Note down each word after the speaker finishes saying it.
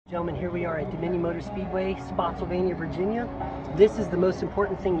Gentlemen, here we are at Dominion Motor Speedway, Spotsylvania, Virginia. This is the most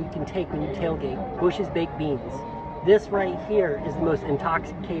important thing you can take when you tailgate, Bush's baked beans. This right here is the most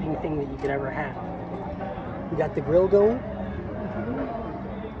intoxicating thing that you could ever have. We got the grill going.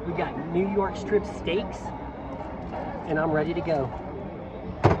 We got New York strip steaks, and I'm ready to go.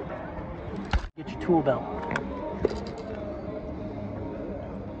 Get your tool belt.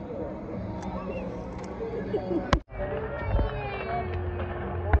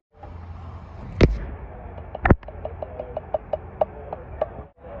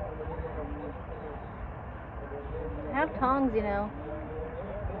 Have tongs, you know.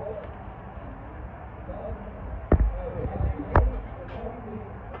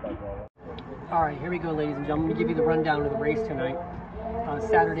 All right, here we go, ladies and gentlemen. Let me give you the rundown of the race tonight.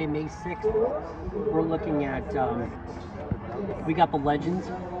 Saturday, May 6th, we're looking at, we got the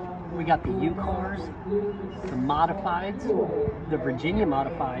Legends, we got the U-Cars, the Modifieds, the Virginia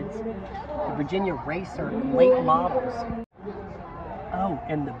Modifieds, the Virginia Racer late models. Oh,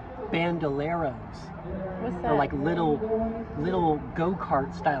 and the Bandoleros. What's that? They're like little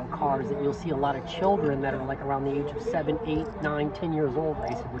go-kart style cars that you'll see a lot of children that are like around the age of 7, 8, 9, 10 years old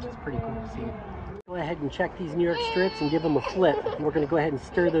racing, which is pretty cool to see. Go ahead and check these New York strips and give them a flip. And we're going to go ahead and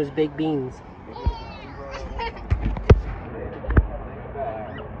stir those baked beans.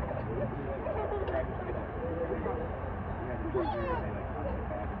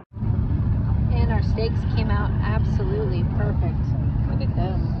 And our steaks came out absolutely perfect. Look at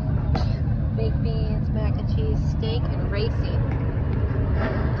them. Baked beans, mac and cheese, steak, and racing.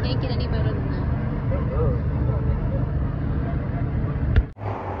 Can't get any better than that.